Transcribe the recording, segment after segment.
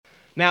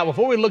Now,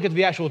 before we look at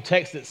the actual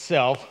text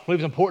itself, I believe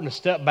it's important to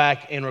step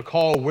back and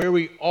recall where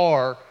we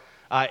are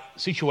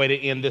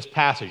situated in this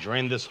passage or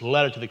in this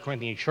letter to the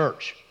Corinthian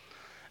church.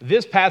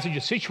 This passage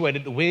is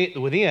situated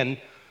within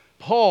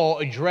Paul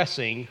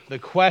addressing the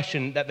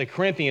question that the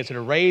Corinthians had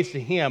raised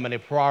to him in a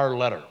prior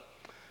letter.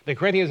 The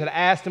Corinthians had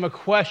asked him a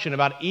question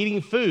about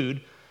eating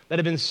food that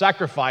had been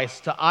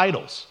sacrificed to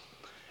idols.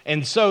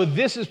 And so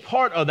this is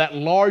part of that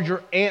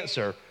larger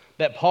answer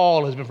that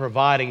Paul has been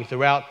providing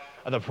throughout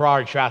the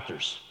prior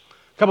chapters.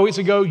 A couple weeks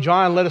ago,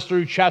 John led us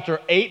through chapter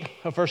 8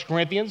 of 1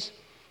 Corinthians.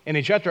 And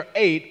in chapter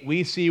 8,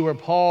 we see where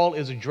Paul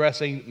is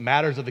addressing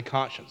matters of the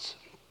conscience.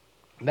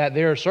 That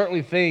there are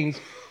certainly things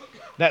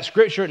that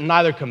Scripture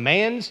neither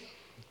commands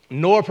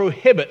nor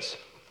prohibits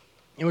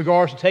in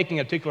regards to taking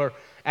a particular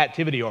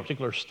activity or a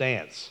particular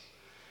stance.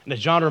 And as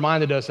John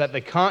reminded us, that the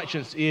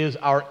conscience is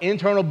our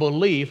internal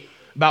belief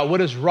about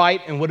what is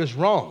right and what is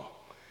wrong.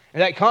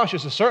 And that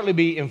conscience will certainly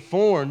be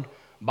informed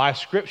by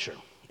Scripture.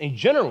 And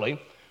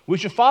generally, we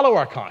should follow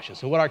our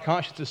conscience and what our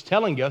conscience is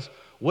telling us,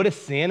 what is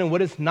sin and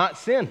what is not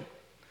sin.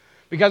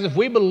 Because if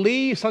we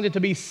believe something to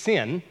be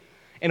sin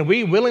and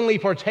we willingly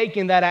partake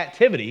in that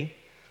activity,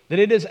 then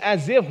it is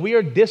as if we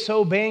are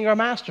disobeying our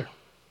master.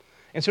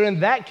 And so in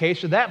that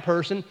case, for that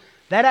person,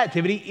 that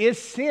activity is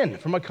sin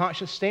from a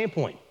conscious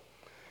standpoint.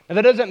 Now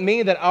that doesn't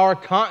mean that our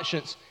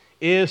conscience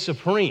is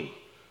supreme.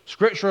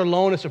 Scripture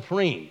alone is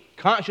supreme.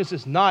 Conscience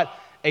is not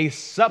a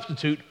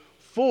substitute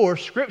for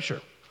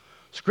Scripture.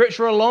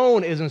 Scripture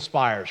alone is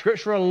inspired.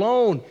 Scripture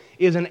alone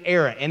is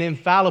inerrant and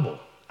infallible.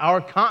 Our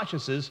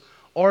consciences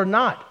are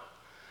not.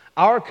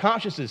 Our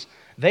consciences,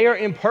 they are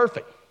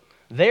imperfect.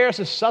 They are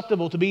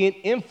susceptible to being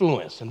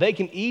influenced, and they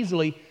can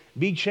easily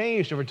be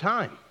changed over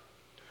time.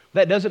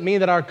 That doesn't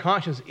mean that our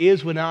conscience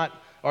is not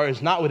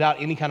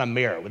without any kind of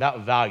merit,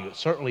 without value. It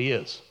certainly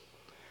is.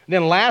 And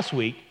then last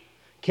week,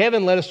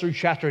 Kevin led us through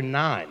chapter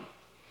 9.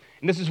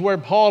 And this is where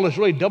Paul is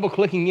really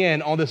double-clicking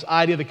in on this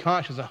idea of the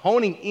conscience and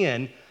honing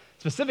in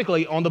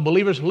specifically on the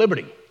believer's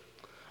liberty,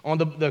 on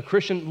the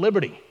Christian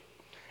liberty.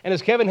 And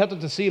as Kevin helped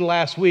us to see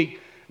last week,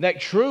 that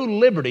true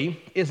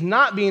liberty is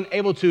not being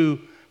able to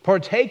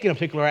partake in a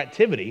particular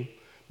activity,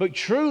 but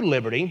true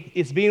liberty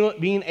is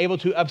being able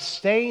to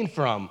abstain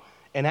from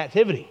an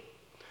activity.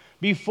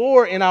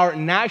 Before, in our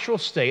natural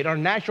state, our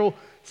natural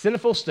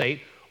sinful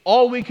state,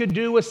 all we could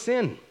do was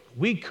sin.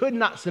 We could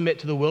not submit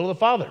to the will of the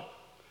Father.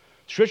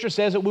 Scripture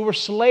says that we were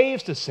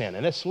slaves to sin,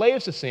 and as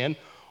slaves to sin,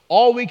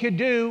 all we could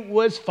do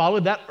was follow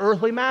that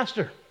earthly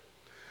master.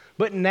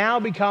 But now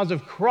because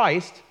of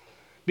Christ,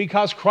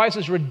 because Christ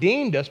has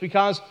redeemed us,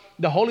 because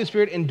the Holy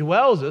Spirit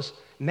indwells us,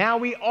 now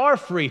we are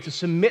free to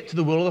submit to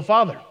the will of the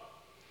Father.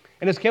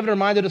 And as Kevin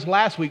reminded us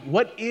last week,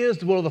 what is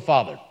the will of the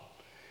Father?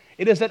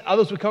 It is that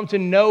others would come to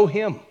know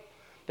Him,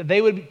 that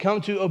they would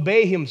come to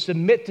obey Him,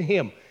 submit to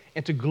Him,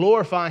 and to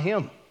glorify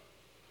Him.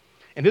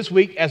 And this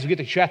week, as we get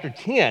to chapter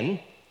 10,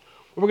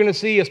 what we're going to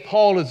see is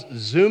Paul is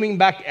zooming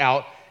back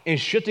out and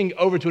shifting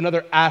over to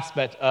another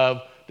aspect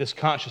of this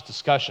conscious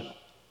discussion.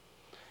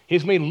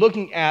 He's going to be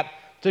looking at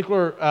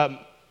particular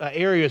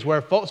areas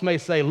where folks may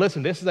say,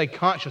 listen, this is a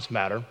conscious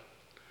matter,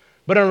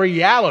 but in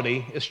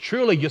reality, it's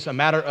truly just a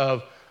matter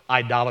of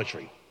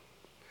idolatry.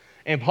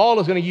 And Paul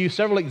is going to use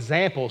several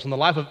examples in the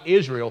life of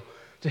Israel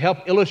to help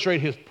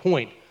illustrate his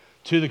point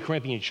to the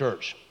Corinthian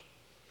church.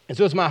 And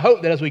so it's my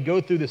hope that as we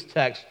go through this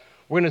text,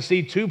 we're going to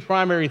see two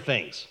primary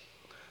things.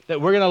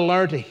 That we're going to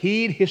learn to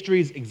heed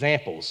history's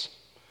examples,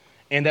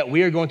 and that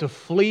we are going to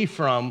flee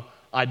from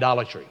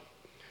idolatry.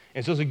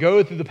 And so as we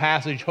go through the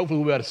passage, hopefully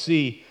we'll be able to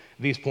see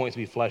these points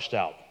be fleshed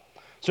out.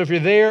 So if you're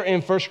there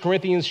in 1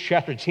 Corinthians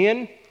chapter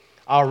 10,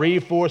 I'll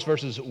read for us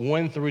verses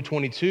 1 through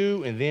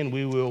 22, and then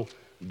we will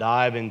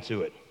dive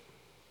into it.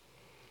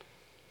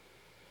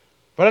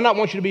 But I do not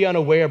want you to be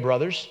unaware,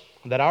 brothers,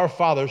 that our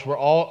fathers were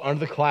all under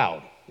the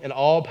cloud, and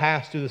all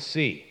passed through the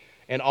sea,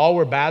 and all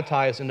were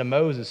baptized into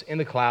Moses in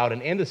the cloud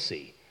and in the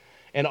sea,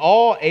 and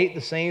all ate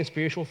the same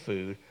spiritual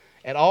food,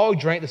 and all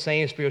drank the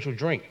same spiritual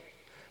drink.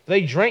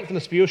 They drank from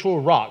the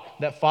spiritual rock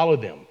that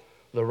followed them.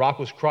 The rock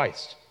was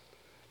Christ.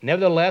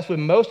 Nevertheless, with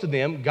most of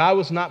them, God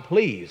was not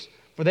pleased,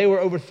 for they were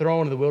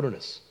overthrown in the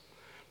wilderness.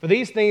 For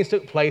these things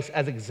took place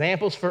as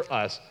examples for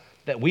us,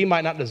 that we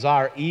might not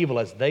desire evil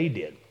as they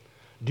did.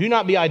 Do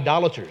not be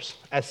idolaters,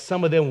 as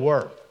some of them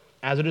were,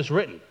 as it is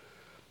written.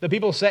 The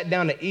people sat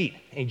down to eat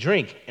and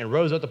drink and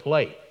rose up to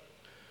play.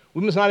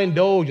 We must not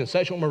indulge in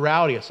sexual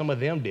immorality, as some of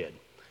them did,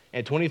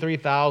 and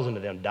 23,000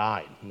 of them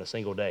died in a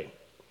single day.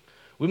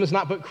 We must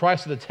not put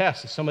Christ to the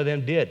test, as some of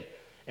them did,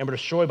 and were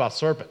destroyed by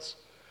serpents,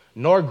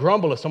 nor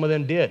grumble, as some of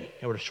them did,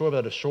 and were destroyed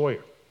by the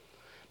destroyer.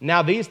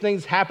 Now these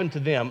things happened to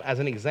them as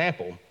an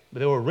example, but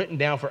they were written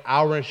down for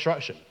our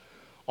instruction,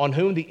 on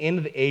whom the end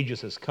of the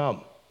ages has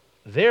come.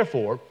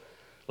 Therefore,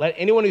 let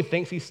anyone who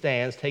thinks he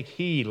stands take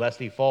heed lest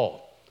he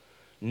fall.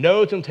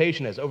 No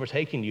temptation has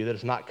overtaken you that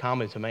is not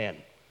common to man.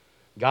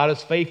 God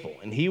is faithful,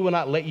 and He will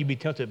not let you be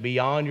tempted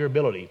beyond your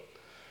ability.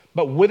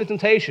 But with the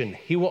temptation,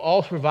 He will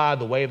also provide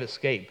the way of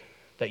escape,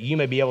 that you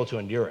may be able to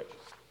endure it.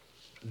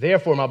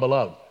 Therefore, my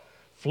beloved,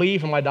 flee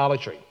from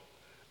idolatry.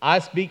 I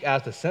speak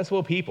as to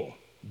sensible people.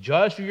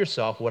 Judge for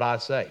yourself what I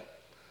say.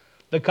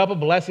 The cup of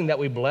blessing that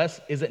we bless,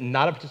 is it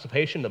not a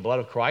participation in the blood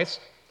of Christ?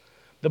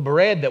 The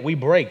bread that we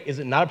break, is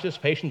it not a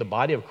participation in the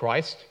body of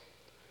Christ?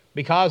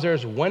 Because there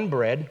is one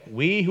bread,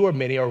 we who are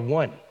many are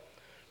one,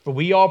 for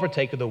we all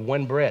partake of the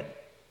one bread.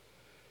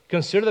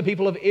 Consider the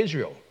people of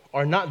Israel.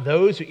 Are not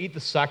those who eat the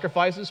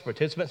sacrifices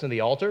participants in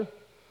the altar?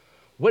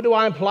 What do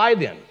I imply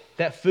then?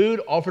 That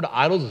food offered to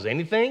idols is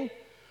anything?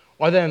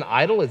 Or that an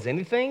idol is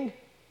anything?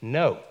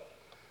 No.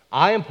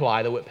 I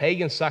imply that what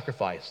pagans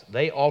sacrifice,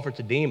 they offer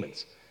to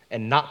demons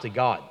and not to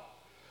God.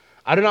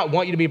 I do not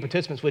want you to be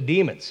participants with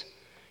demons.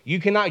 You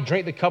cannot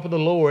drink the cup of the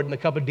Lord and the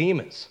cup of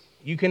demons.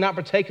 You cannot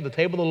partake of the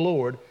table of the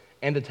Lord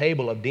and the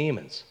table of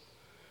demons.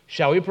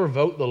 Shall we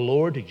provoke the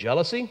Lord to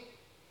jealousy?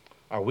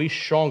 Are we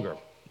stronger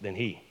than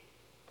he?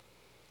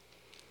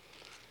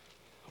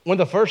 One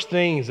of the first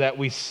things that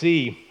we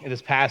see in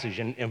this passage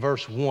in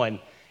verse 1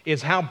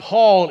 is how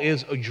Paul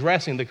is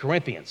addressing the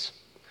Corinthians.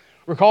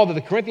 Recall that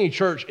the Corinthian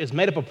church is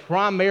made up of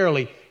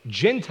primarily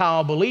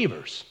Gentile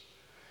believers.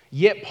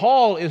 Yet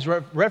Paul is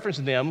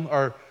referencing them,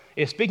 or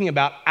is speaking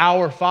about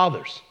our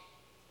fathers.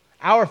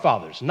 Our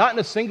fathers, not in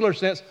a singular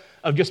sense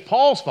of just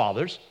Paul's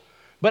fathers,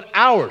 but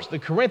ours, the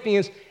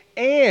Corinthians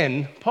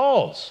and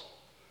Paul's.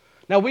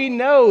 Now we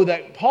know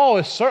that Paul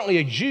is certainly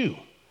a Jew.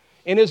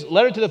 In his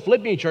letter to the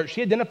Philippian church,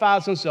 he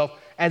identifies himself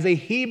as a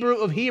Hebrew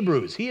of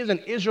Hebrews. He is an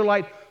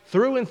Israelite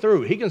through and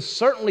through. He can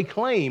certainly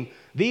claim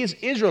these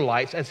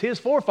Israelites as his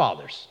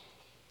forefathers.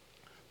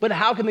 But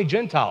how can the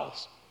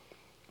Gentiles,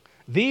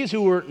 these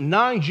who were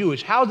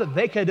non-Jewish, how is it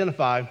they can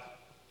identify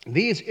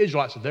these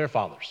Israelites as their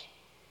fathers?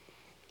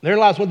 Therein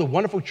lies one of the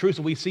wonderful truths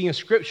that we see in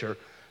Scripture,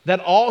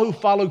 that all who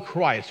follow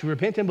Christ, who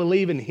repent and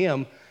believe in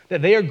him,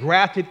 that they are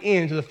grafted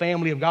into the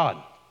family of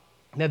God,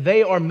 that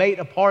they are made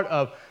a part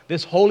of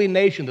this holy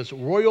nation, this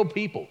royal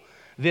people,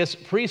 this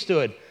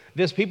priesthood,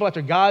 this people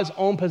after God's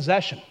own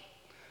possession.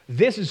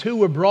 This is who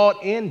we're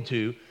brought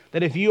into,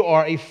 that if you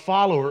are a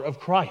follower of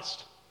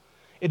Christ.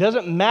 It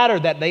doesn't matter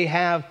that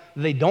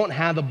they don't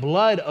have the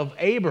blood of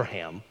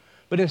Abraham,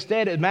 but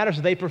instead it matters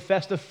that they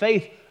profess the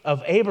faith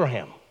of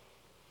Abraham.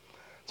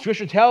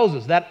 Scripture tells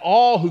us that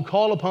all who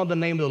call upon the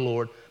name of the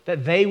Lord,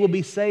 that they will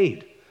be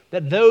saved.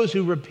 That those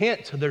who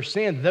repent of their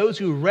sin, those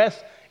who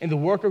rest in the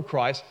work of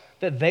Christ,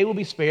 that they will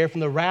be spared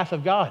from the wrath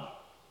of God.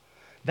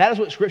 That is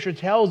what Scripture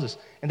tells us,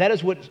 and that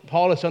is what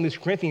Paul is telling these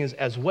Corinthians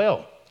as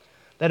well.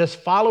 That as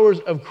followers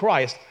of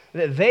Christ,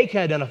 that they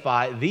can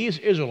identify these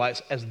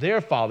Israelites as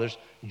their fathers,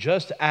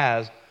 just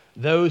as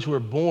those who were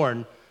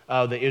born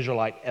of the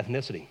Israelite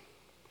ethnicity.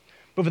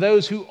 But for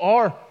those who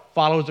are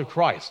followers of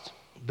Christ,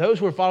 those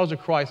who are followers of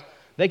Christ,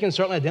 they can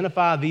certainly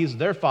identify these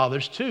their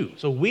fathers too.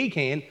 So we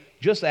can,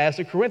 just as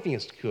the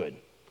Corinthians could.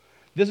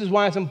 This is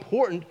why it's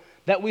important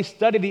that we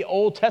study the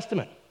Old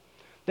Testament,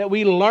 that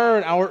we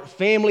learn our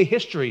family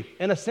history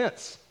in a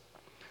sense.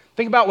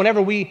 Think about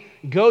whenever we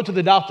go to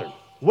the doctor.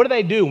 What do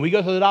they do when we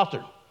go to the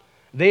doctor?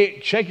 They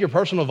check your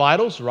personal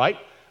vitals, right?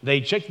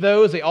 They check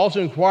those. They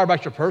also inquire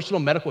about your personal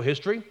medical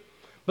history.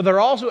 But they're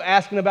also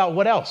asking about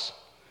what else?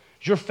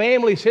 Your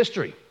family's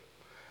history.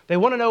 They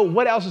want to know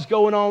what else is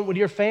going on with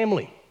your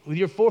family, with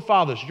your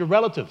forefathers, your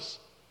relatives.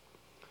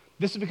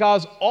 This is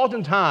because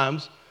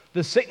oftentimes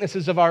the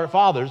sicknesses of our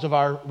fathers, of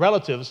our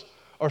relatives,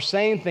 are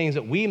saying things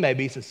that we may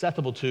be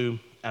susceptible to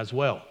as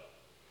well.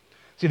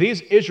 See,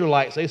 these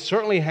Israelites, they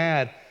certainly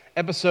had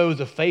episodes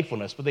of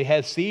faithfulness, but they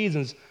had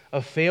seasons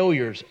of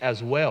failures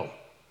as well.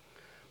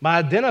 By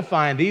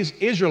identifying these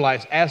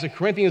Israelites as the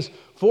Corinthians'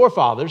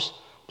 forefathers,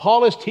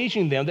 Paul is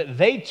teaching them that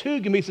they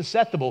too can be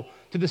susceptible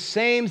to the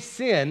same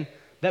sin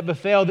that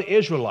befell the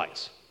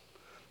Israelites.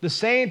 The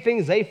same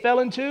things they fell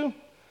into,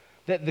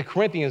 that the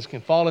Corinthians can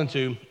fall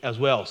into as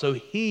well. So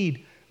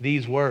heed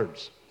these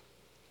words.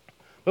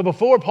 But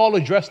before Paul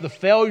addressed the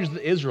failures of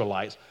the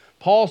Israelites,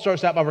 Paul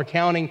starts out by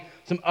recounting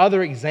some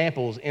other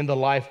examples in the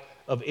life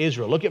of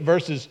Israel. Look at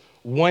verses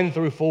 1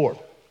 through 4.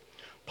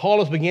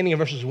 Paul is beginning in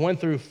verses 1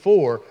 through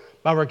 4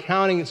 by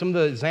recounting some of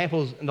the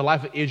examples in the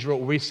life of Israel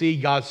where we see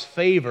God's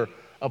favor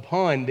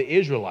upon the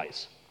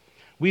Israelites.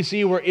 We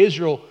see where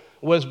Israel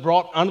was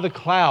brought under the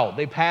cloud.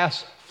 They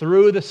passed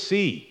through the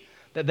sea,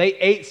 that they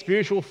ate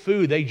spiritual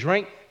food, they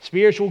drank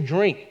spiritual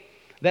drink,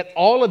 that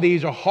all of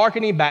these are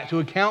hearkening back to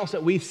accounts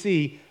that we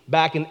see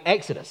back in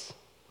Exodus.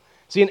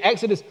 See, in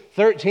Exodus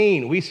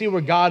 13, we see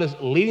where God is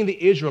leading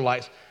the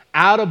Israelites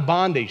out of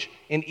bondage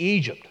in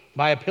Egypt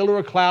by a pillar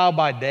of cloud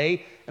by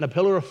day and a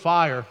pillar of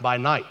fire by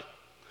night.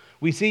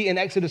 We see in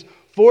Exodus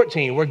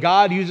 14 where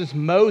God uses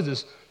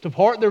Moses to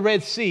part the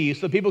Red Sea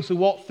so the people could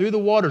walk through the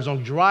waters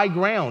on dry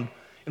ground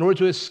in order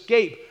to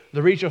escape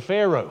the reach of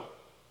Pharaoh.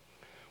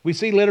 We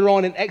see later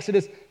on in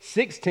Exodus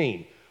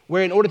 16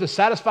 where in order to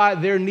satisfy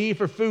their need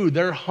for food,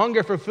 their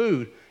hunger for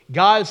food,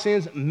 God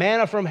sends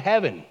manna from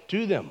heaven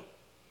to them.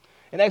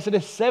 In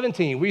Exodus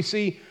 17, we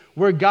see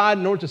where God,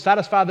 in order to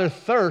satisfy their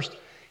thirst,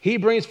 he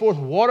brings forth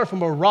water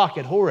from a rock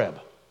at Horeb.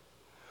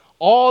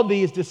 All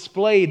these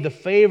displayed the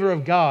favor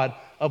of God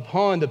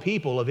upon the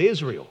people of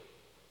Israel.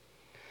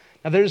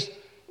 Now there's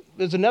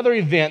there's another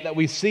event that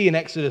we see in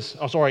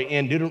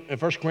in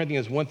 1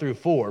 Corinthians 1 through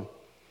 4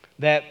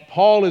 that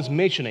Paul is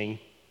mentioning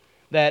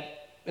that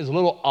is a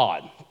little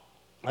odd.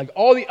 Like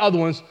all the other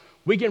ones,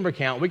 we can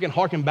recount, we can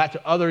harken back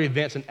to other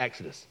events in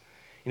Exodus.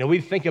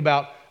 We think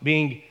about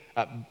being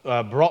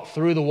brought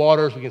through the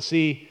waters. We can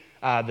see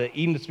the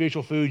eating the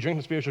spiritual food, drinking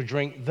the spiritual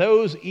drink.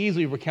 Those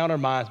easily recount our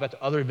minds back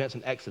to other events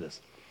in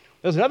Exodus.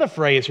 There's another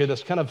phrase here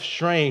that's kind of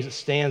strange that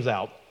stands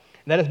out,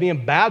 and that is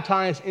being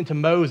baptized into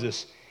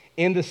Moses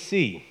in the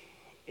sea,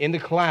 in the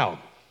cloud.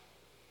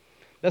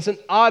 That's an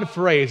odd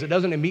phrase that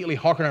doesn't immediately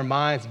harken our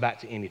minds back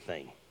to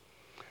anything.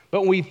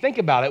 But when we think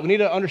about it, we need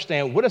to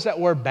understand, what does that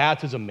word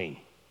baptism mean?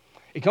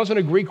 It comes from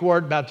the Greek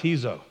word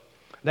baptizo.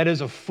 That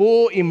is a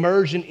full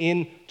immersion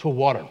into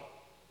water.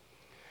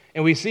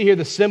 And we see here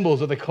the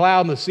symbols of the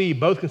cloud and the sea,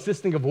 both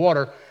consisting of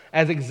water,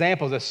 as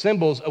examples, as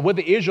symbols of what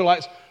the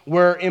Israelites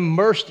were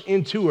immersed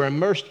into or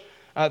immersed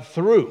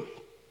through.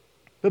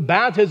 But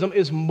baptism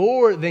is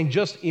more than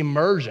just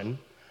immersion.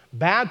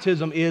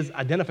 Baptism is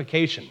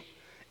identification.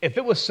 If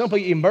it was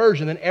simply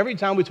immersion, then every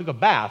time we took a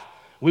bath,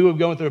 we would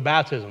go through a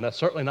baptism. That's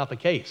certainly not the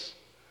case.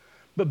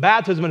 But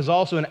baptism is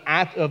also an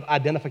act of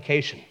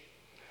identification.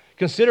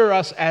 Consider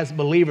us as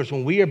believers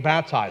when we are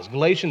baptized.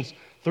 Galatians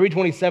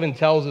 3:27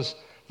 tells us,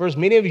 "For as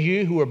many of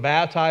you who are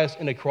baptized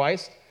into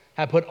Christ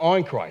have put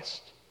on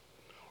Christ."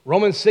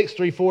 Romans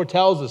 6:3-4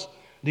 tells us,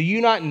 "Do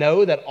you not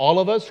know that all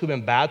of us who have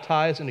been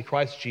baptized into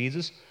Christ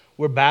Jesus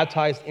were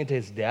baptized into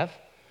his death?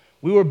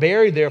 We were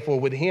buried, therefore,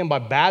 with him by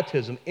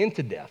baptism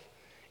into death,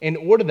 in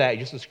order that,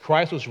 just as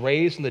Christ was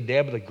raised from the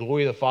dead by the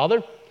glory of the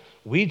Father,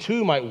 we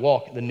too might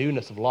walk in the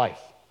newness of life."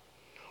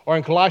 Or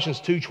in Colossians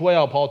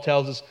 2:12, Paul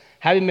tells us,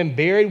 "Having been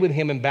buried with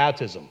him in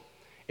baptism,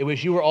 in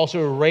which you were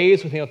also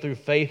raised with him through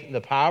faith in the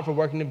powerful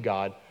working of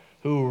God,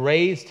 who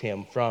raised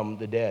him from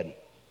the dead."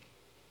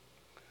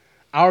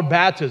 Our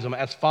baptism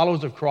as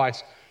followers of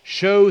Christ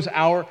shows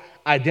our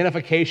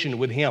identification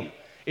with him.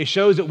 It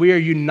shows that we are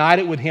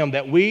united with him,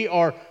 that we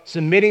are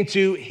submitting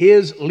to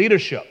his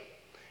leadership.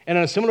 And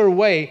in a similar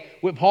way,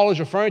 what Paul is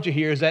referring to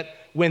here is that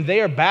when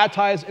they are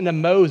baptized into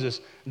Moses,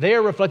 they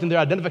are reflecting their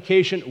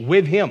identification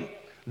with him,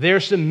 their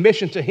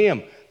submission to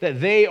him,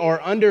 that they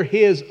are under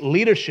his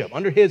leadership,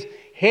 under his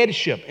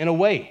headship in a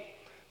way.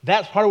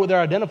 That's part of what they're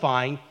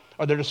identifying,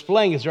 or they're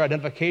displaying, is their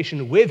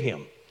identification with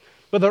him.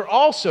 But they're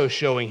also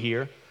showing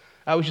here,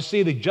 we should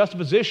see the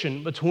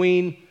juxtaposition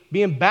between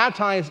being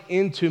baptized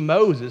into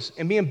Moses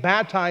and being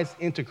baptized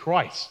into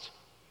Christ.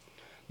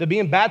 The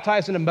being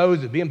baptized into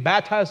Moses, being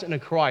baptized into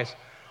Christ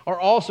are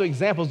also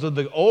examples of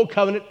the Old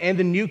Covenant and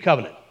the New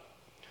Covenant.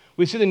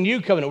 We see the New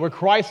Covenant where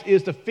Christ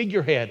is the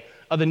figurehead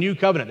of the New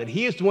Covenant, that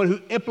he is the one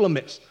who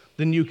implements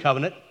the New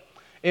Covenant.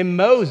 In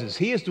Moses,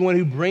 he is the one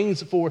who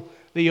brings forth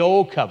the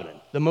Old Covenant,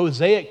 the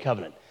Mosaic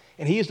Covenant,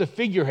 and he is the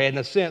figurehead in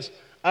a sense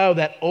of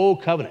that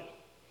Old Covenant.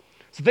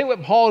 So think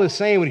what Paul is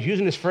saying when he's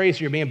using this phrase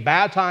here, being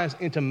baptized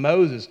into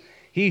Moses.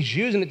 He's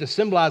using it to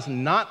symbolize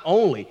not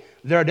only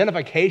their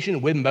identification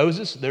with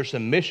Moses, their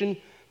submission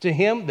to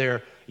him,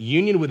 their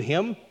union with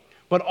him,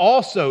 but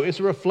also it's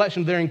a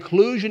reflection of their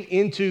inclusion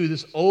into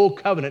this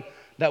old covenant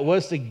that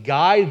was to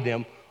guide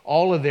them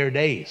all of their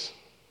days.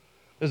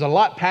 There's a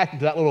lot packed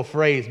into that little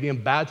phrase, being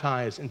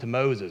baptized into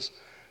Moses.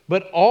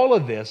 But all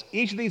of this,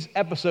 each of these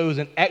episodes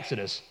in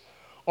Exodus,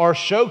 are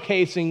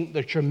showcasing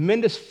the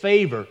tremendous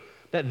favor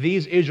that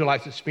these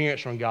Israelites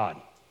experienced from God.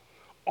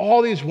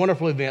 All these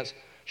wonderful events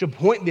should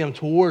point them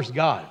towards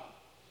God.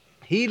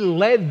 He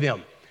led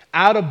them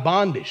out of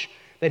bondage,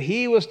 that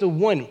he was the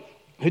one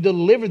who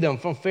delivered them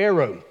from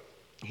Pharaoh.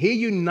 He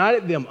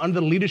united them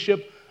under the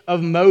leadership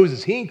of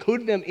Moses. He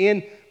included them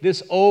in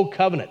this old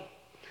covenant.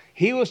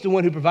 He was the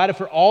one who provided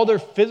for all their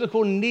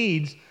physical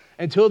needs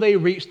until they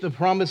reached the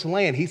promised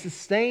land. He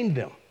sustained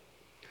them.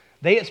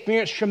 They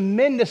experienced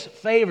tremendous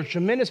favor,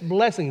 tremendous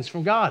blessings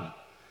from God.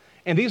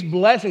 And these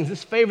blessings,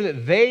 this favor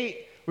that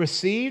they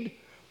received,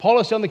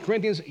 Paul is telling the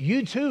Corinthians,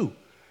 you too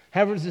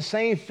have the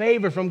same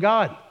favor from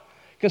God.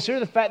 Consider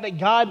the fact that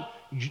God,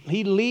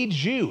 he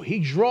leads you, he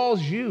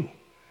draws you,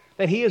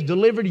 that he has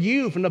delivered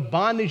you from the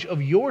bondage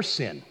of your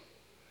sin,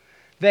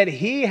 that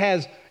he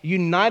has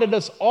united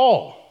us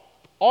all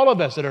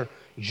of us that are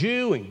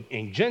Jew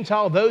and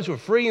Gentile, those who are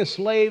free and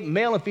slave,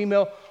 male and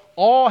female,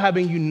 all have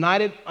been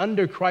united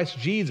under Christ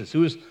Jesus,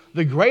 who is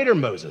the greater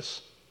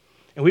Moses.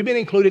 And we've been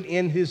included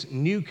in his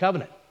new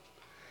covenant.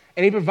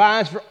 And he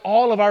provides for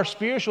all of our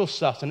spiritual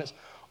sustenance,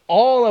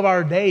 all of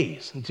our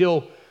days,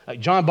 until,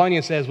 like John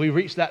Bunyan says, we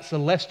reach that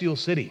celestial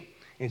city,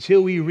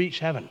 until we reach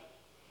heaven.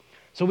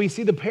 So we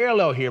see the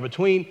parallel here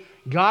between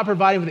God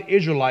providing for the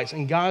Israelites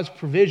and God's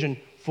provision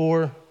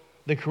for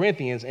the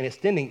Corinthians and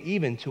extending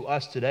even to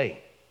us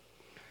today.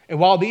 And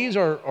while these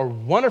are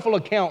wonderful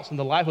accounts in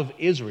the life of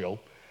Israel,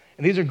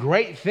 and these are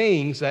great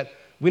things that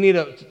we need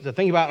to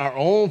think about in our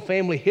own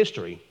family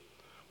history,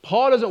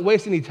 Paul doesn't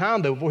waste any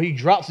time, though, before he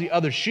drops the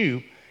other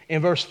shoe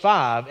in verse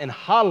 5 and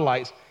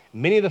highlights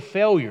many of the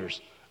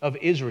failures of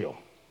Israel.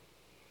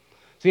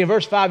 See, in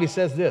verse 5, he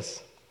says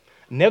this,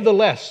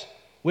 "Nevertheless,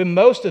 with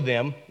most of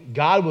them,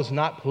 God was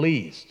not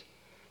pleased,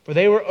 for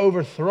they were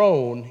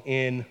overthrown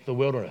in the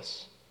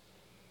wilderness.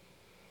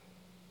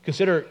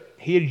 Consider,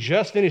 he had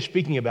just finished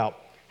speaking about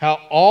how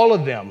all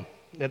of them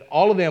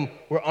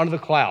were under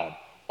the cloud.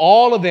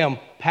 All of them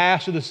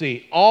passed through the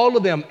sea. All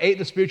of them ate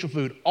the spiritual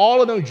food.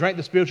 All of them drank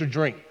the spiritual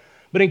drink.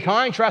 But in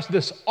contrast to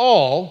this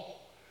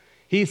all,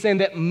 he's saying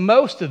that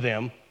most of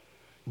them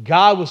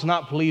God was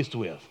not pleased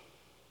with.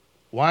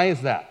 Why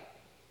is that?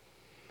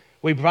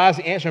 Well, he provides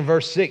the answer in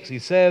verse 6. He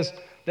says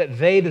that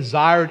they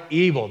desired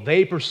evil.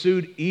 They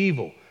pursued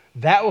evil.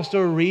 That was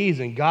the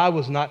reason God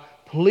was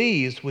not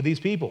pleased with these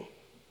people.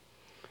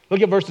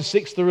 Look at verses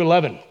 6 through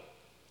 11.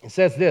 It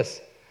says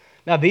this,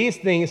 "Now these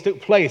things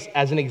took place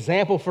as an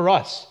example for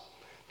us,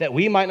 that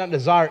we might not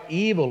desire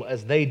evil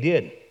as they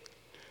did.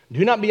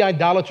 Do not be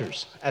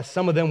idolaters, as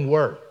some of them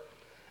were.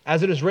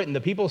 As it is written,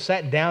 the people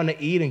sat down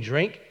to eat and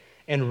drink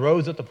and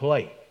rose up to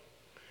play.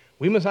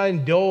 We must not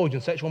indulge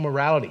in sexual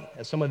morality,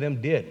 as some of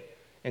them did,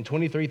 and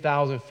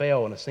 23,000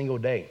 fell in a single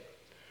day.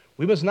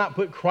 We must not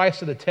put Christ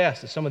to the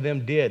test, as some of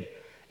them did,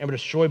 and were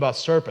destroyed by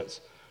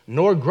serpents,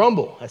 nor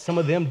grumble, as some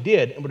of them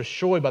did, and were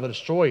destroyed by the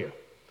destroyer.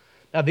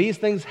 Now these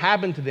things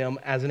happened to them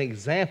as an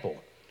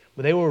example,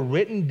 but they were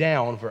written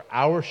down for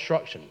our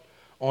instruction,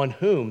 on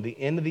whom the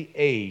end of the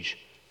age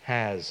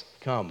has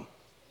come."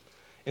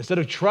 Instead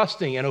of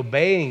trusting and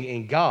obeying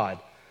in God,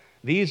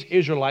 these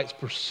Israelites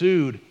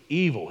pursued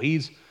evil.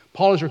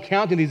 Paul is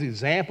recounting these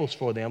examples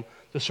for them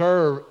to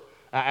serve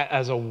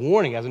as a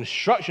warning, as an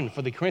instruction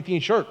for the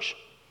Corinthian church.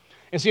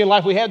 And see, in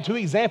life we have two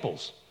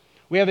examples.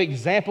 We have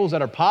examples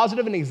that are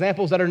positive and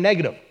examples that are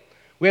negative.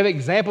 We have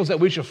examples that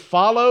we should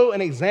follow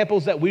and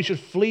examples that we should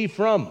flee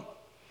from.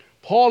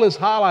 Paul is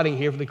highlighting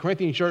here for the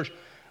Corinthian church,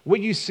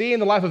 what you see in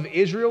the life of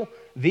Israel,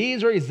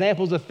 these are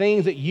examples of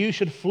things that you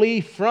should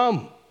flee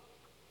from.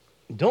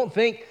 Don't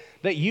think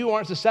that you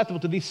aren't susceptible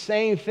to these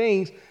same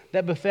things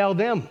that befell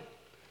them.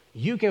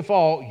 You can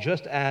fall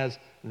just as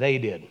they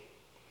did.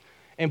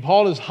 And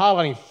Paul is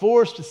highlighting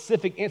four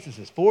specific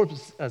instances, four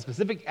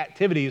specific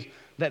activities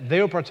that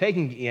they were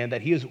partaking in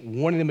that he is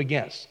warning them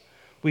against.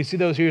 We see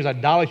those here as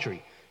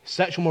idolatry,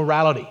 sexual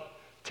morality,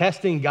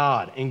 testing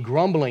God, and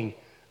grumbling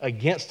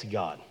against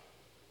God.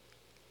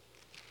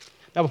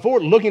 Now,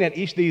 before looking at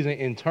each of these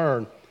in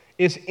turn,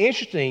 it's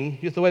interesting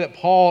just the way that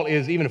Paul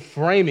is even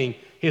framing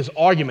his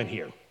argument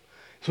here.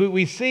 So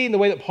we see in the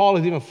way that Paul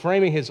is even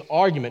framing his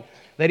argument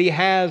that he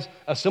has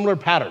a similar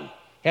pattern.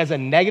 He has a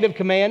negative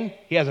command,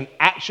 he has an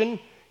action,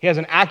 he has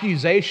an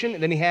accusation,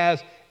 and then he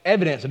has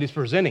evidence that he's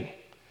presenting.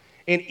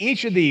 In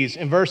each of these,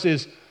 in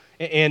verses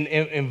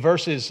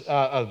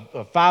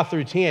 5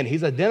 through 10,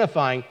 he's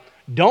identifying,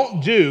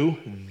 don't do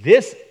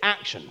this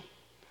action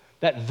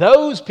that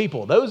those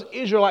people, those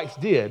Israelites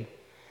did,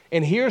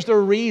 and here's the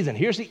reason,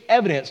 here's the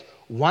evidence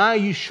why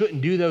you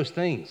shouldn't do those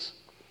things.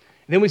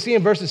 And then we see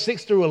in verses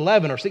 6 through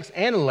 11, or 6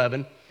 and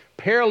 11,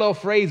 parallel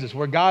phrases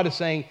where God is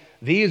saying,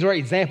 these are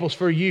examples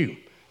for you.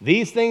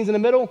 These things in the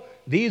middle,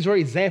 these are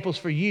examples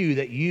for you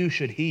that you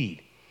should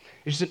heed.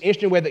 It's just an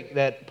interesting way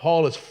that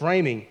Paul is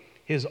framing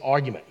his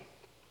argument.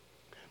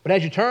 But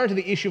as you turn to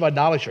the issue of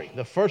idolatry,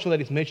 the first one that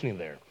he's mentioning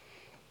there,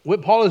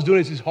 what Paul is doing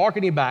is he's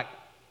hearkening back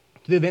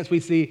to the events we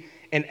see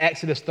in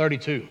Exodus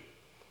 32.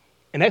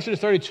 In Exodus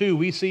 32,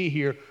 we see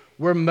here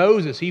where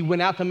Moses, he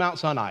went out to Mount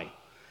Sinai.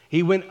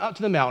 He went up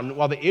to the mountain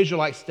while the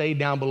Israelites stayed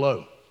down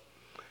below.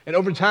 And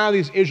over time,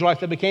 these Israelites,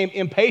 they became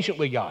impatient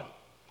with God.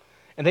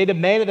 And they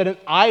demanded that an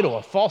idol,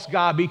 a false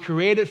god, be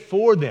created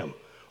for them,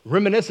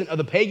 reminiscent of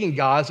the pagan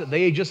gods that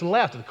they had just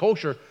left, the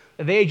culture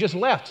that they had just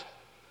left.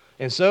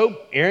 And so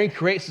Aaron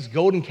creates this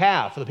golden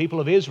calf for the people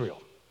of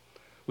Israel.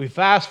 We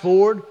fast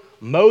forward,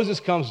 Moses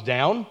comes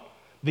down,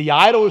 the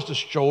idol is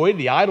destroyed,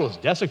 the idol is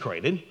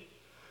desecrated,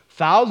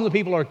 thousands of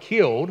people are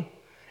killed,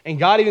 and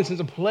God even sends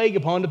a plague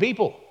upon the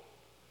people.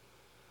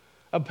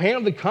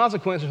 Apparently the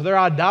consequences of their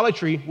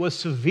idolatry was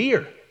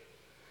severe.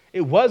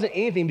 It wasn't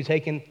anything to be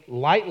taken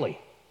lightly.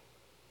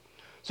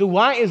 So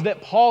why is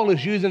that Paul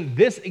is using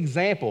this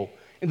example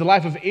in the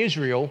life of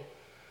Israel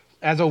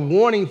as a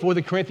warning for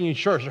the Corinthian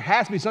church? There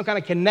has to be some kind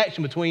of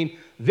connection between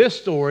this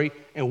story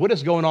and what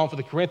is going on for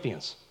the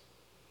Corinthians.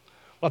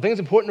 Well, I think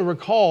it's important to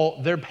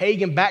recall their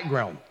pagan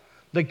background,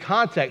 the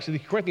context that the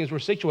Corinthians were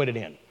situated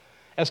in.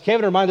 As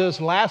Kevin reminded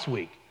us last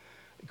week,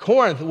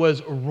 Corinth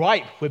was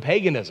ripe with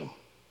paganism,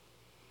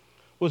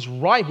 was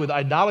ripe with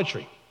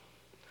idolatry.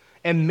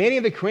 And many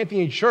of the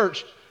Corinthian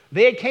church,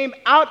 they had came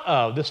out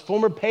of this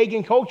former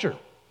pagan culture,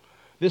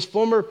 this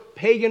former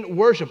pagan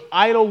worship,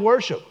 idol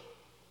worship.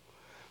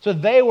 So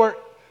they were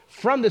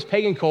from this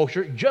pagan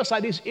culture, just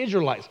like these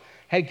Israelites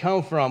had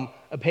come from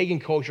a pagan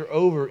culture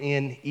over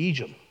in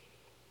Egypt.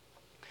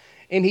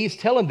 And he's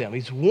telling them,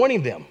 he's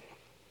warning them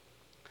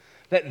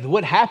that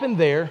what happened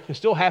there can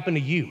still happen to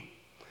you.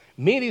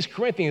 Many of these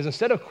Corinthians,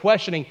 instead of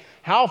questioning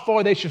how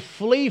far they should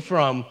flee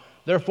from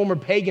their former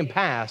pagan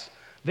past,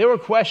 they were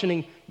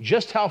questioning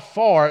just how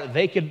far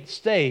they could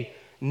stay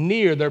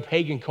near their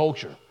pagan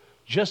culture,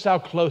 just how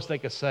close they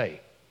could stay.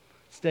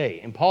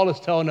 And Paul is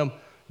telling them,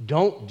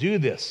 don't do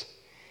this.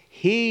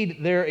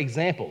 Heed their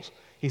examples.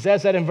 He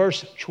says that in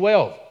verse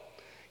 12.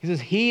 He says,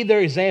 heed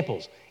their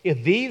examples.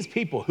 If these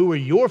people who were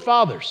your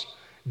fathers,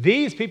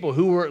 these people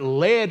who were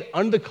led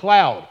under the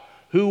cloud,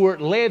 who were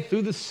led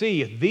through the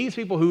sea, if these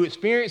people who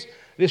experienced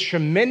this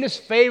tremendous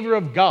favor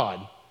of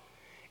God,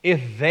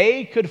 if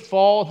they could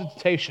fall into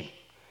temptation,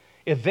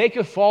 if they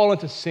could fall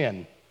into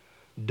sin,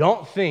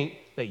 don't think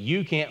that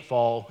you can't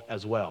fall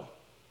as well.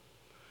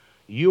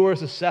 You are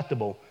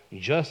susceptible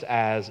just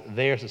as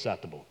they're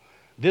susceptible.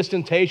 This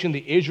temptation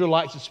the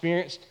Israelites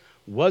experienced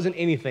wasn't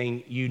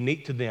anything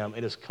unique to them.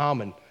 It is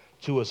common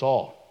to us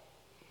all.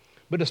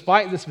 But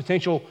despite this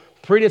potential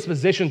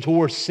predisposition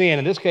towards sin,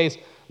 in this case,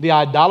 the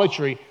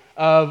idolatry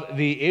of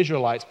the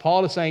Israelites,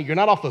 Paul is saying you're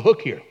not off the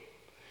hook here.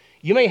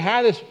 You may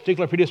have this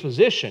particular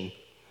predisposition,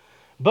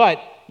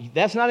 but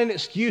that's not an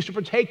excuse to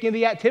partake in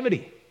the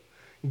activity.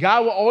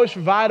 God will always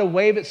provide a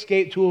way of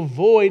escape to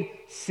avoid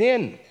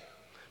sin.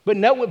 But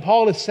note what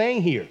Paul is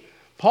saying here.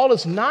 Paul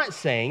is not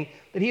saying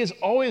that he is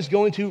always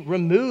going to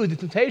remove the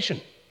temptation.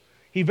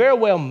 He very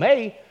well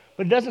may,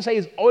 but it doesn't say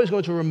he's always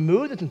going to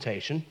remove the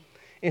temptation.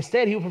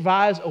 Instead, he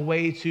provides a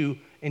way to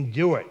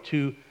endure it,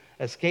 to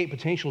escape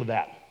potential of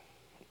that.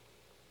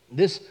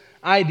 This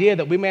idea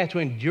that we may have to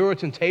endure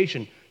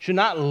temptation should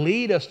not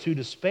lead us to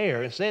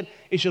despair. Instead,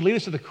 it should lead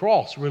us to the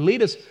cross,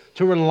 lead us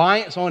to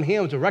reliance on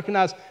him, to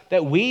recognize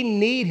that we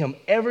need him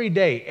every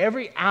day,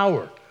 every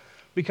hour,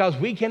 because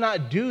we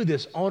cannot do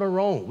this on our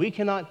own. We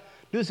cannot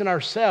do this in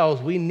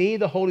ourselves. We need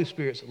the Holy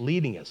Spirit's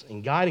leading us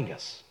and guiding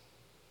us.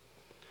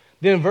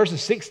 Then in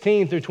verses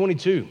 16 through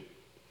 22,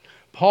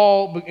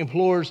 Paul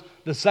implores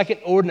the second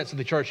ordinance of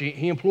the church.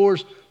 He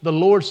implores the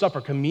Lord's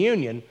Supper,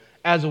 communion,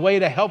 as a way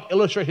to help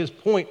illustrate his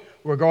point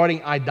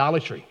regarding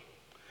idolatry.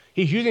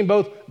 He's using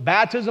both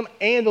baptism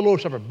and the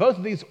Lord's Supper, both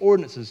of these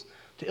ordinances,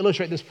 to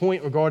illustrate this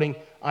point regarding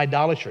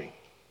idolatry.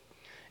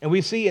 And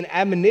we see an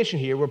admonition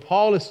here where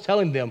Paul is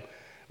telling them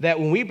that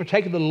when we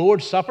partake of the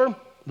Lord's Supper,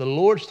 the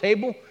Lord's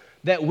table,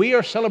 that we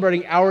are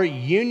celebrating our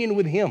union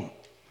with him,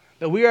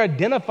 that we are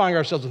identifying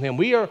ourselves with him.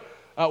 We are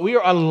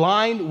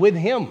aligned with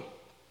him.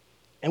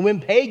 And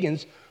when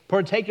pagans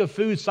partake of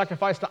food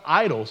sacrificed to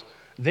idols,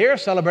 they're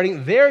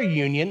celebrating their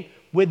union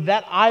with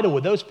that idol,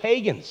 with those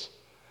pagans.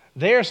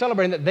 They are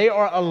celebrating that they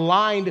are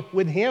aligned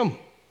with him,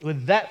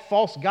 with that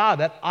false god,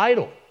 that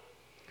idol.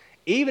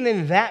 Even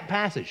in that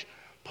passage,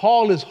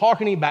 Paul is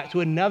hearkening back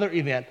to another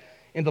event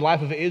in the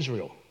life of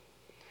Israel.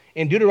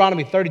 In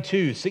Deuteronomy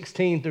 32,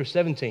 16 through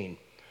 17,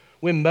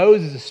 when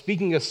Moses is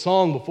speaking a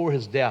song before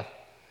his death,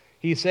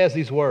 he says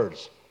these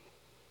words: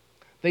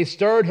 "They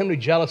stirred him to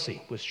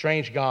jealousy with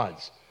strange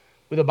gods.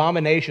 With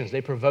abominations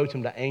they provoked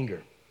him to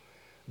anger.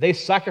 They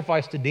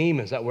sacrificed to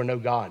demons that were no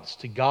gods,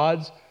 to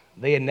gods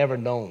they had never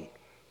known,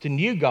 to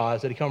new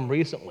gods that had come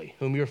recently,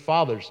 whom your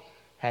fathers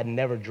had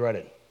never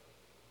dreaded."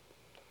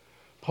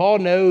 Paul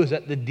knows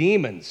that the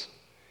demons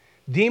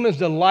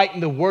delight in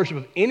the worship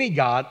of any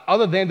god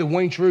other than the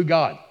one true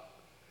God.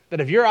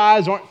 That if your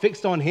eyes aren't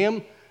fixed on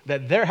him,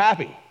 that they're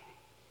happy.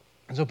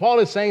 And so Paul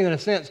is saying, in a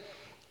sense,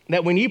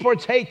 that when you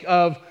partake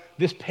of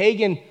this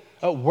pagan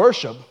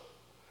worship,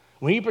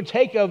 when you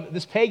partake of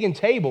this pagan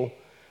table,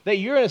 that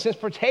you're, in a sense,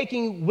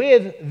 partaking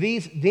with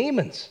these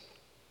demons.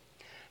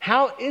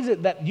 How is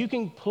it that you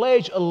can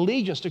pledge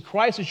allegiance to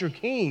Christ as your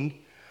king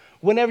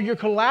whenever you're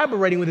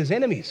collaborating with his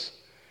enemies?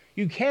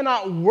 You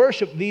cannot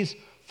worship these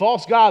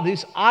false gods,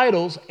 these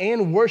idols,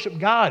 and worship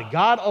God.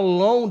 God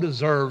alone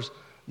deserves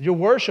your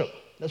worship.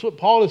 That's what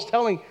Paul is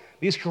telling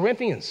these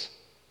Corinthians.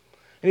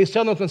 And he's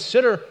telling them,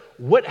 consider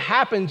what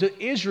happened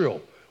to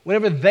Israel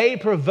whenever they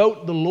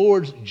provoked the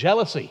Lord's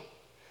jealousy.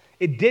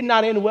 It did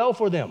not end well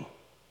for them.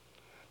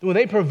 When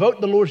they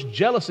provoked the Lord's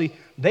jealousy,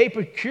 they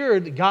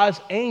procured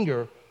God's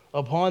anger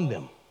upon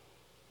them.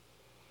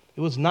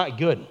 It was not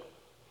good.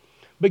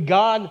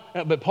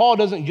 But Paul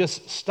doesn't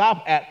just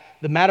stop at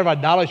the matter of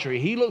idolatry.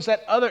 He looks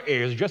at other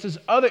areas, addresses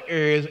other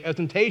areas of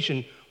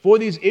temptation for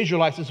these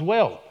Israelites as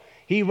well.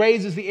 He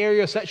raises the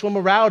area of sexual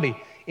immorality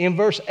in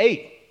verse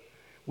 8.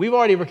 We've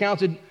already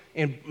recounted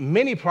in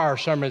many prior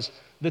sermons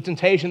the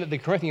temptation that the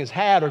Corinthians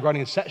had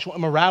regarding sexual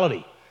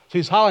immorality. So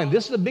he's hollering,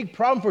 this is a big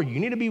problem for you. You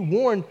need to be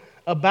warned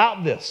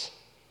about this.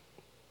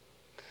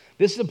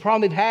 This is a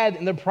problem they've had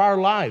in their prior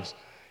lives,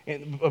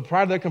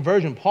 prior to their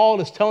conversion. Paul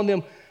is telling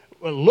them,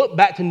 look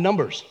back to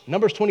Numbers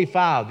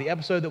 25, the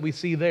episode that we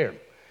see there.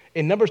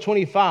 In Numbers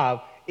 25,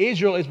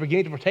 Israel is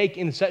beginning to partake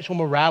in sexual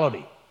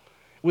morality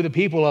with the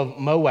people of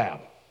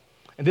Moab.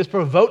 And this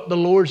provoked the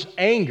Lord's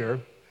anger,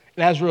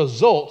 and as a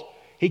result,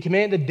 he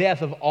commanded the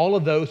death of all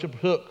of those who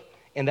partook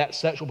in that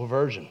sexual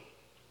perversion.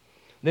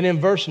 Then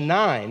in verse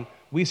 9,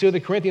 we see the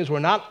Corinthians were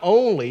not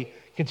only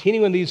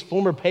continuing these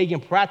former pagan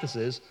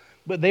practices,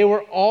 but they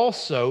were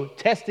also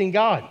testing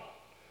God.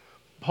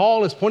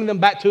 Paul is pointing them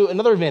back to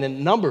another event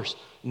in Numbers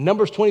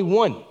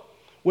 21,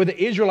 where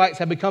the Israelites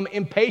had become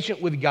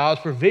impatient with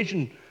God's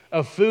provision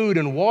of food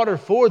and water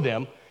for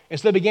them, and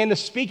so they began to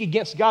speak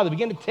against God. They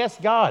began to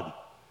test God.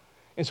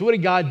 And so what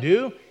did God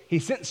do? He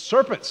sent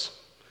serpents.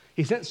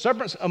 He sent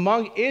serpents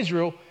among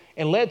Israel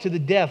and led to the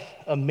death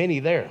of many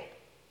there.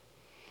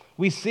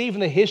 We see from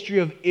the history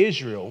of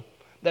Israel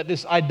that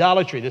this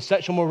idolatry, this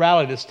sexual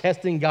morality, this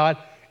testing God,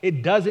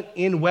 it doesn't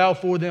end well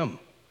for them.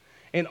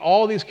 In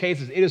all these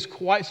cases, it is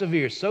quite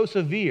severe,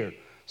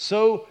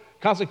 so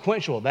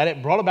consequential that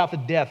it brought about the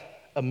death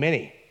of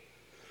many.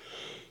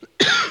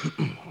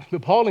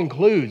 But Paul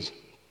includes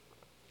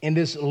in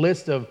this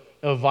list of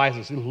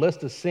vices, this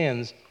list of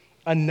sins,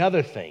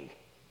 another thing.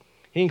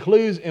 He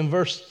includes in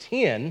verse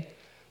 10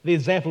 the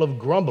example of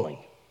grumbling.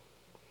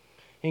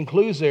 He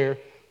includes there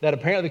that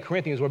apparently the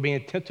Corinthians were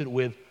being tempted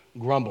with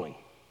grumbling.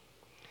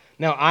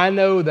 Now, I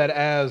know that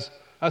as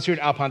us here at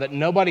Alpine, that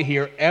nobody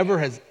here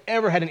has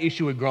ever had an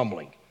issue with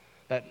grumbling.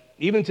 That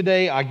even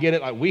today, I get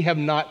it, like we have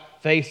not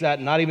faced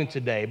that, not even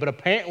today. But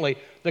apparently,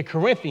 the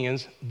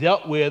Corinthians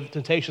dealt with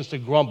temptations to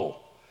grumble.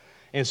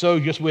 And so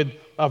just with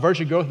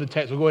virtue growth of the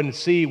text, we'll go ahead and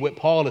see what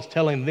Paul is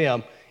telling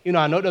them. You know,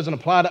 I know it doesn't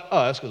apply to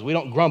us because we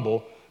don't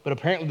grumble, but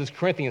apparently these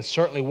Corinthians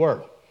certainly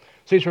were.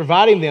 So he's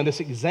providing them this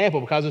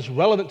example because it's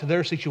relevant to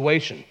their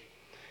situation.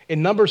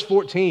 In Numbers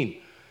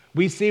 14,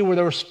 we see where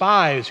there were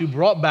spies who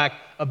brought back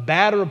a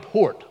bad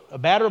report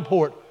about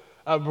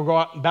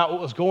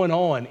what was going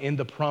on in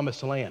the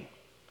promised land.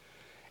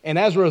 And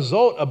as a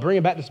result of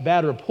bringing back this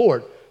bad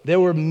report, there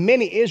were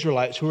many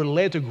Israelites who were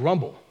led to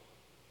grumble.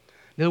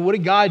 Now, what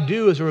did God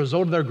do as a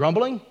result of their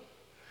grumbling?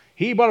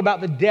 He brought about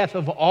the death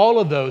of all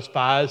of those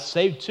spies,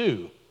 save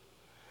 2.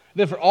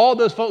 Then for all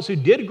those folks who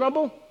did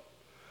grumble,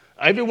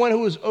 everyone who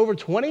was over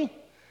 20,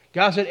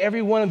 God said,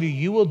 every one of you,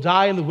 you will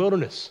die in the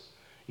wilderness.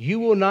 You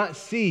will not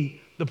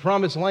see the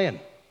promised land.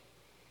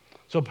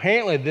 So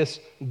apparently this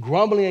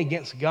grumbling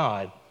against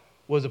God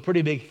was a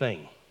pretty big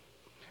thing.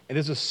 And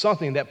this is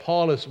something that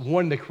Paul is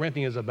warning the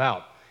Corinthians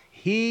about.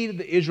 Heed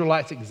the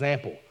Israelites'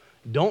 example.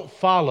 Don't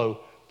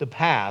follow the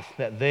path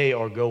that they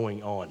are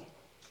going on.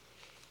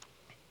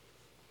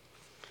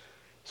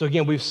 So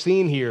again, we've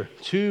seen here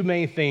 2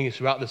 main things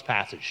throughout this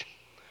passage.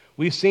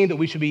 We've seen that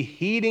we should be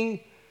heeding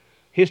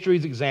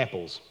history's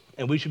examples,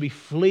 and we should be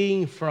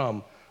fleeing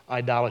from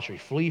idolatry,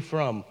 flee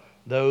from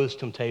those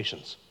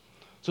temptations.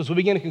 So as we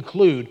begin to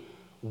conclude,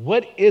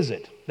 what is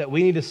it that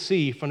we need to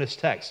see from this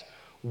text?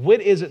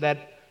 What is it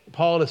that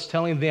Paul is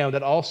telling them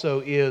that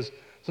also is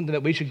something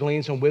that we should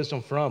glean some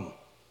wisdom from?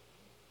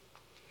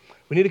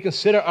 We need to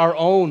consider our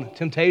own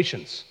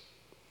temptations.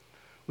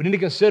 We need to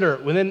consider,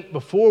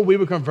 before we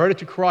were converted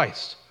to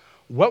Christ,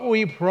 what were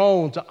we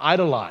prone to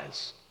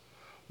idolize?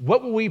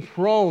 What were we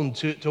prone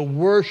to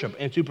worship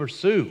and to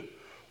pursue?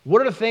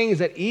 What are the things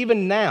that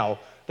even now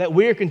that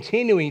we're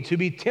continuing to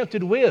be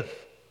tempted with?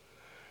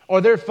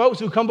 Are there folks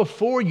who come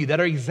before you that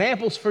are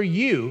examples for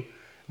you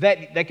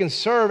that can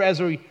serve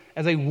as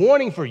a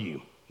warning for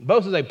you,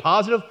 both as a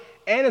positive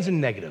and as a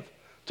negative,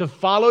 to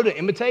follow, to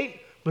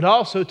imitate, but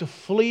also to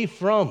flee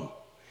from?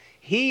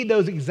 Heed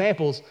those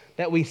examples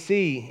that we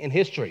see in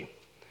history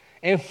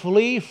and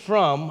flee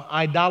from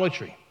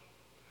idolatry.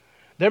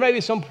 There may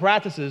be some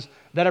practices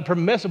that are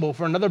permissible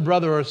for another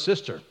brother or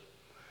sister,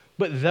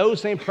 but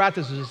those same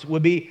practices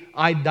would be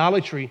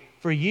idolatry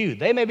for you.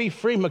 They may be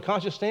free from a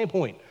conscious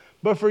standpoint,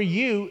 but for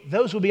you,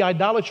 those will be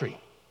idolatry.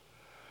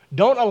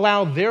 Don't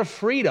allow their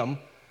freedom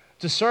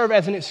to serve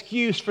as an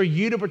excuse for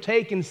you to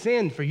partake in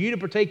sin, for you to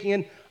partake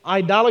in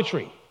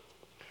idolatry.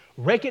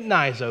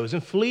 Recognize those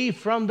and flee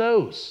from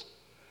those.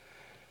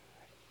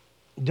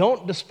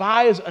 Don't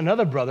despise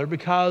another brother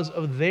because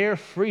of their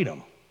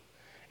freedom.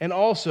 And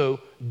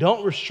also,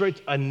 don't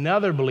restrict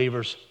another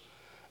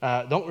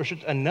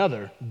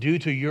due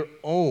to your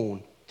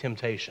own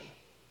temptation.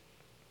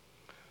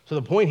 So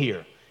the point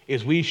here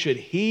is we should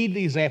heed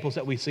the examples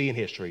that we see in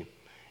history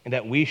and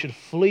that we should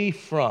flee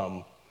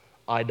from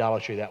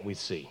idolatry that we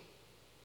see.